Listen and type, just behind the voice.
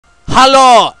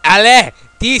Hallo alle,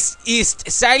 dies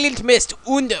ist Silent Mist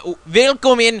und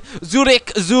willkommen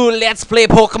zurück zu Let's Play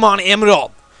Pokemon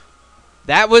Emerald.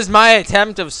 That was my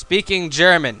attempt of speaking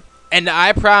German, and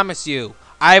I promise you,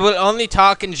 I will only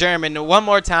talk in German one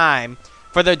more time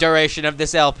for the duration of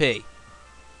this LP.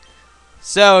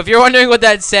 So, if you're wondering what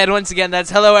that said, once again,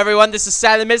 that's hello everyone, this is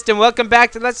Silent Mist, and welcome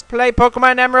back to Let's Play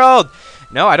Pokemon Emerald.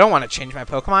 No, I don't want to change my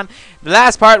Pokemon. The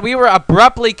last part, we were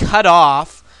abruptly cut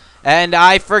off. And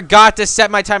I forgot to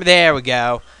set my timer. There we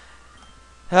go.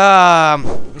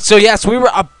 So yes, we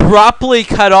were abruptly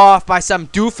cut off by some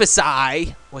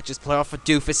doofus, which is plural for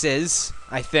doofuses,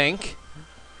 I think.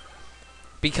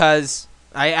 Because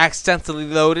I accidentally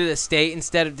loaded a state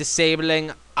instead of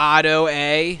disabling auto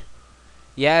A.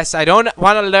 Yes, I don't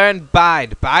want to learn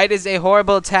Bide. Bide is a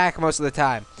horrible attack most of the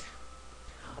time.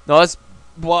 Nose.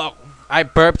 Whoa. I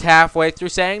burped halfway through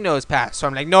saying nose pass, so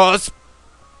I'm like, nose.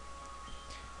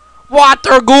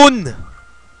 Watergun!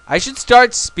 I should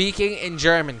start speaking in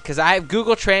German, because I have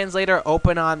Google Translator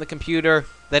open on the computer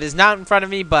that is not in front of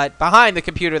me, but behind the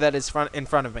computer that is in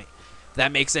front of me. If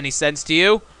that makes any sense to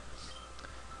you?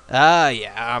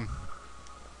 Yeah.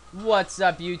 What's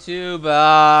up, YouTube?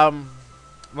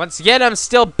 Once again, I'm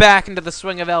still back into the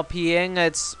swing of LPing.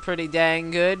 It's pretty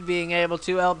dang good being able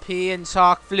to LP and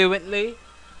talk fluently.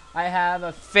 I have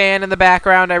a fan in the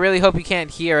background. I really hope you can't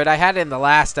hear it. I had it in the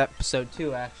last episode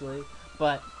too, actually.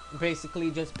 But basically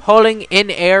just pulling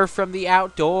in air from the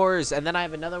outdoors. And then I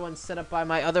have another one set up by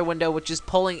my other window, which is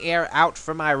pulling air out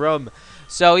from my room.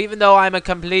 So even though I'm a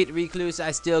complete recluse,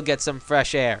 I still get some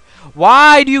fresh air.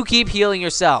 Why do you keep healing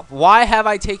yourself? Why have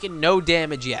I taken no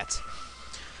damage yet?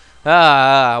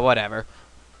 Whatever.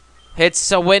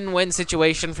 It's a win-win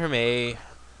situation for me.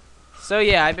 So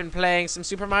yeah, I've been playing some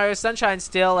Super Mario Sunshine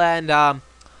still, and I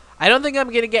don't think I'm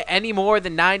going to get any more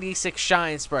than 96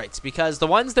 Shine Sprites, because the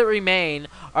ones that remain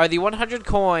are the 100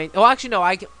 coin... Oh, actually, no,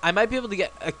 I might be able to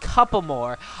get a couple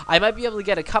more. I might be able to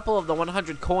get a couple of the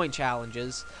 100 coin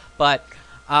challenges, but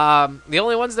the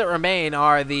only ones that remain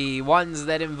are the ones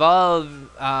that involve...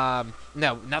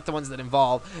 no, not the ones that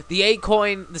involve. The 8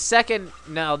 coin...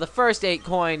 the first 8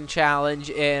 coin challenge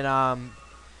in...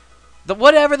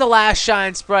 whatever the last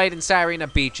Shine Sprite in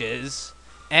Sirena Beach is,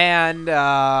 and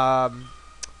the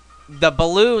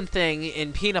balloon thing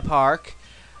in Pina Park.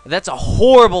 That's a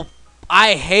horrible...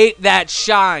 I hate that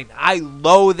shine. I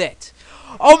loathe it.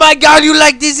 Oh my god, you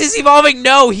like this is evolving?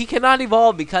 No, he cannot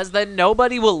evolve because then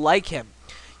nobody will like him.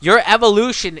 Your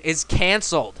evolution is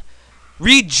canceled.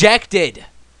 Rejected.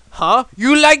 Huh?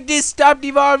 You like this? Stop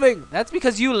evolving. That's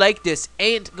because you like this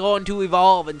ain't going to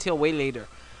evolve until way later.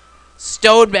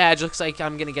 Stone badge. Looks like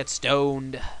I'm gonna get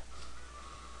stoned.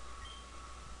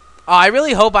 Oh, I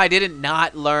really hope I didn't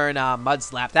not learn Mud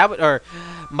Slap. Or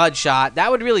Mud Shot. That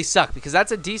would really suck because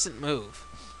that's a decent move.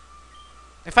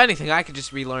 If anything, I could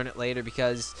just relearn it later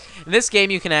because in this game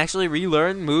you can actually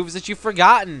relearn moves that you've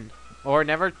forgotten or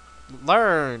never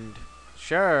learned.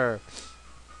 Sure.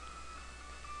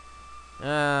 Get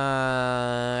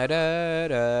out!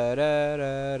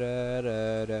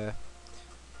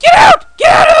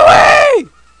 Get out of the way!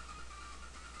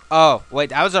 Oh,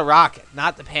 wait, that was a rocket,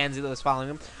 not the pansy that was following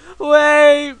him.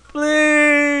 Wait,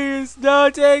 please!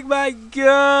 Don't take my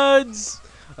goods!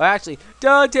 Or actually,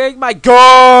 don't take my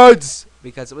goods!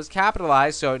 Because it was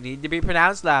capitalized, so it needed to be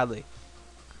pronounced loudly.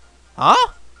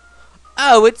 Huh?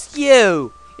 Oh, it's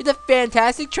you! You're the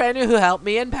fantastic trainer who helped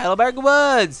me in Petalburg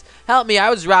Woods! Help me,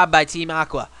 I was robbed by Team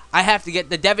Aqua. I have to get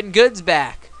the Devon goods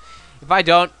back. If I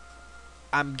don't,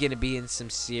 I'm gonna be in some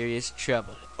serious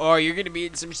trouble. Or you're gonna be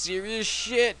in some serious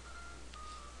shit.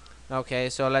 Okay,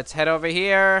 so let's head over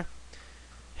here.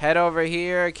 Head over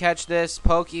here, catch this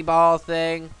Pokeball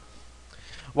thing.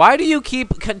 Why do you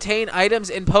keep contain items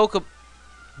in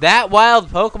That wild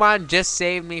Pokemon just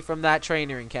saved me from that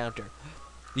trainer encounter.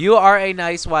 You are a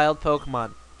nice wild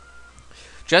Pokemon.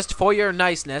 Just for your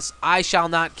niceness, I shall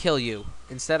not kill you.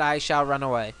 Instead, I shall run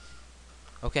away.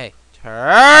 Okay,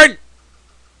 turn!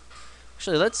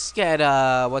 Actually, let's get,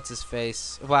 what's his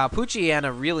face? Wow,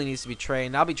 Poochyena really needs to be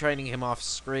trained. I'll be training him off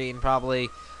screen, probably,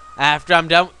 after I'm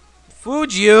done.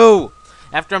 Fujiu!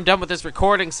 After I'm done with this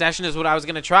recording session is what I was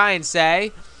going to try and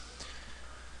say.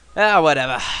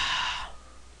 Whatever.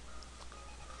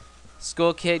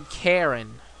 School kid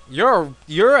Karen. You're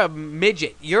a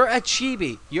midget. You're a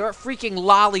chibi. You're a freaking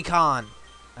lolicon.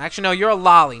 Actually, no, you're a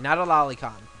lolly, not a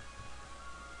lolicon.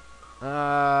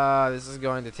 This is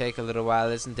going to take a little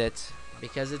while, isn't it?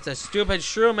 Because it's a stupid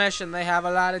Shroomish and they have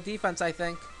a lot of defense, I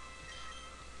think.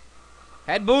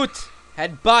 Head boot!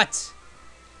 Head butt!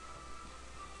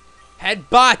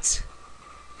 Head butt!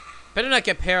 Better not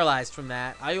get paralyzed from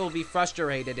that. I will be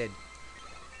frustrated.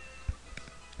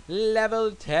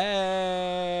 Level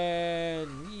 10.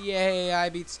 Yay, I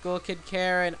beat Skull Kid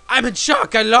Karen. I'm in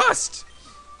shock. I lost.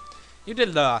 You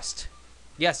did lost.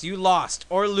 Yes, you lost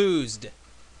or losed.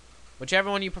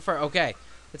 Whichever one you prefer. Okay.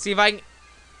 Let's see if I can...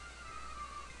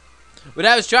 What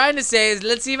I was trying to say is,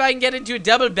 let's see if I can get into a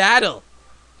double battle.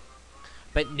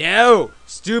 But no!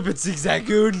 Stupid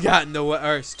Zigzagoon got in the way,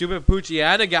 or stupid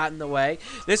Poochiana got in the way.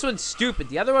 This one's stupid.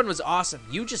 The other one was awesome.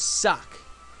 You just suck.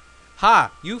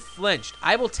 Ha! You flinched.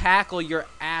 I will tackle your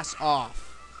ass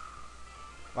off.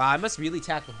 Wow, I must really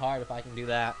tackle hard if I can do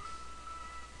that.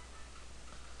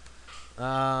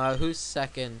 Who's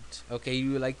second? Okay,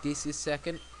 you like this is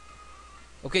second?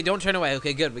 Okay, don't turn away.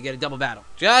 Okay, good. We get a double battle.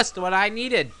 Just what I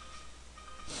needed.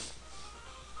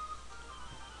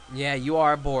 Yeah, you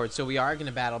are bored, so we are going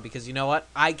to battle because you know what?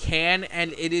 I can,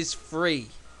 and it is free.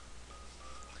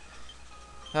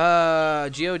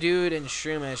 Geodude and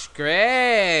Shroomish.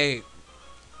 Great!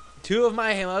 Two of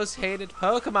my most hated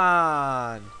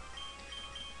Pokemon.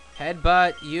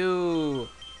 Headbutt you.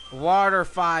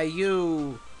 Waterfy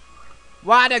you.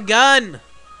 What a gun!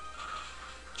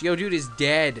 Geodude is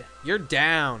dead. You're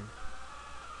down.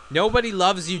 Nobody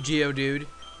loves you, Geodude.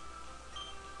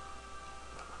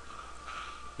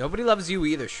 Nobody loves you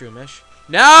either, Shroomish.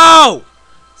 No!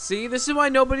 See, this is why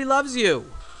nobody loves you.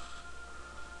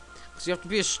 Because you have to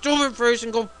be a stupid face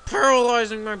and go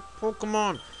paralyzing my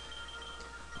Pokemon.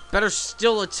 Better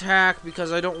still attack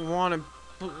because I don't want to...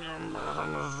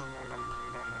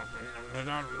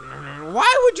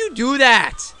 Why would you do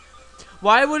that?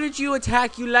 Why wouldn't you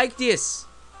attack you like this?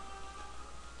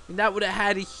 And that would have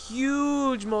had a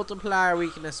huge multiplier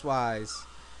weakness-wise.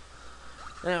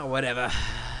 Oh, whatever.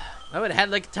 I would have had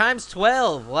like times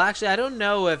 12. Well, actually, I don't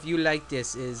know if you like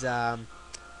this is,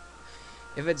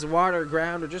 if it's water,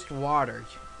 ground, or just water.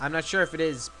 I'm not sure if it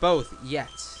is both yet.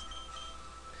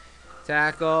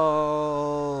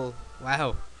 Tackle.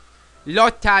 Wow.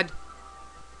 Lotad.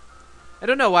 I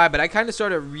don't know why, but I kind of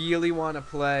sort of really want to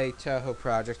play Toho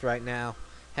Project right now.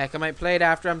 Heck, I might play it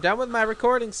after I'm done with my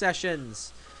recording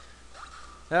sessions.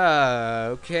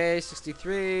 Okay,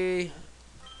 63.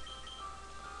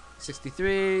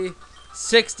 63,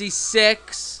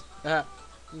 66. I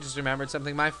just remembered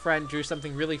something. My friend drew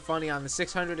something really funny on the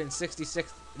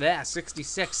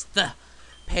 66th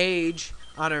page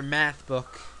on her math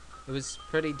book. It was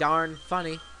pretty darn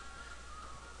funny.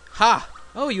 Ha!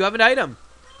 Oh, you have an item.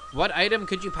 What item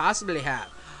could you possibly have?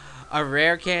 A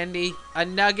rare candy? A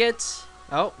nugget?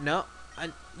 Oh, no.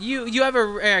 You have a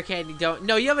rare candy, don't...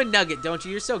 No, you have a nugget, don't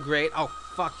you? You're so great. Oh,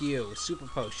 fuck you. Super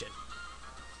potion.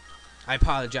 I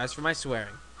apologize for my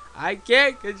swearing. I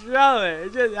can't control it.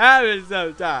 It just happens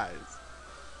sometimes.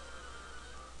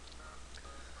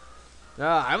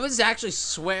 I was actually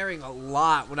swearing a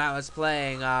lot when I was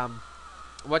playing,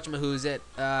 whatchamahoosit,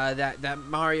 that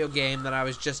Mario game that I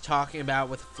was just talking about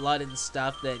with FLUDD and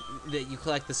stuff, that you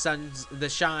collect the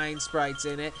shine sprites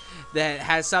in it, that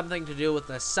has something to do with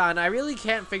the sun. I really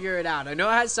can't figure it out. I know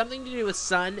it has something to do with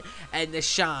sun and the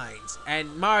shines,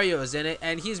 and Mario's in it,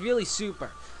 and he's really super.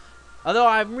 Although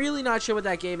I'm really not sure what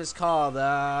that game is called.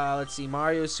 Let's see,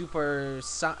 Mario Super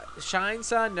Shine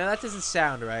Sun? No, that doesn't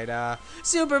sound right.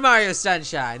 Super Mario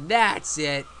Sunshine. That's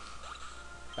it.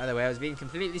 By the way, I was being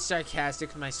completely sarcastic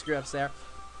with my screw-ups there.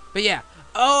 But yeah.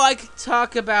 Oh, I could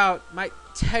talk about my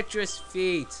Tetris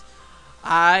feat.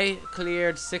 I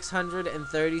cleared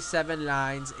 637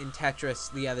 lines in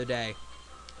Tetris the other day.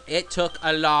 It took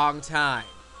a long time.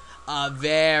 A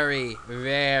very,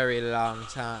 very long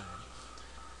time.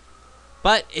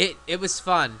 But it was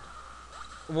fun.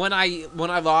 When I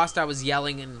lost, I was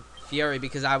yelling in fury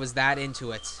because I was that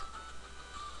into it.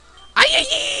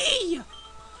 Aye-yee!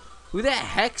 Who the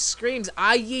heck screams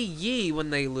aye-yee when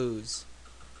they lose?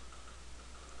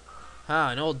 Huh,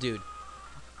 an old dude.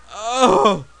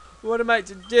 Oh, what am I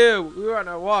to do? We were on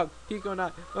our walk, Pico and I,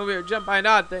 when we were jumped by an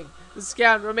odd thing. The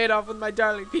scoundrel made off with my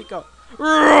darling Pico.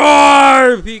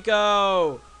 Roar,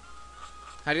 Pico!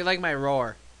 How do you like my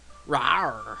roar?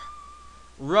 Roar.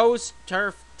 Rose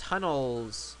Turf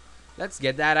Tunnels. Let's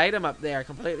get that item up there.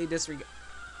 Completely disregard.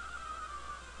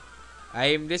 I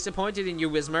am disappointed in you,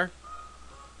 Whismer.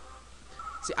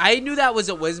 See, I knew that was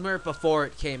a Whismer before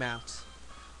it came out.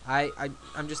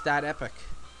 I'm just that epic.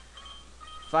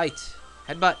 Fight.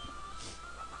 Headbutt.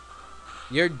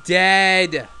 You're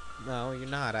dead. No, you're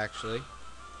not, actually.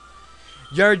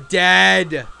 You're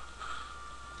dead.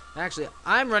 Actually,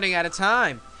 I'm running out of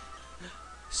time.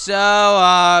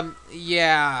 So,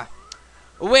 yeah.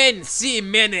 When see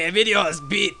many videos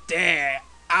beat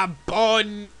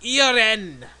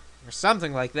abonnieren or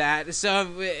something like that. So,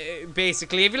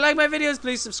 basically, if you like my videos,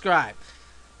 please subscribe.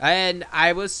 And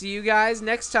I will see you guys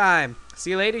next time.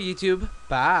 See you later, YouTube.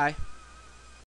 Bye.